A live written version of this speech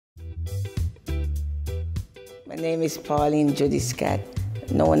My name is Pauline Judy Scott,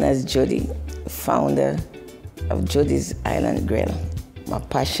 known as Judy, founder of Judy's Island Grill. My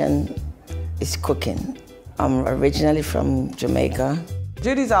passion is cooking. I'm originally from Jamaica.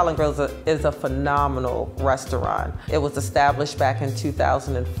 Judy's Island Grill is a phenomenal restaurant. It was established back in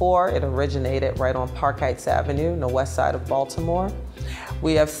 2004. It originated right on Partake Avenue, on the west side of Baltimore.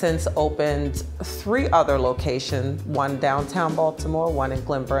 We have since opened 3 other locations, one downtown Baltimore, one in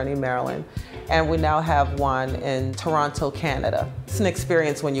Glen Burnie, Maryland, and we now have one in Toronto, Canada. It's an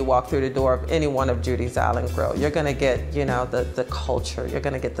experience when you walk through the door of any one of Judy's Island Grill. You're gonna get, the culture, you're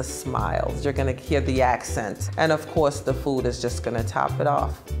gonna get the smiles, you're gonna hear the accents, and of course the food is just gonna top it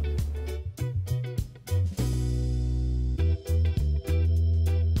off.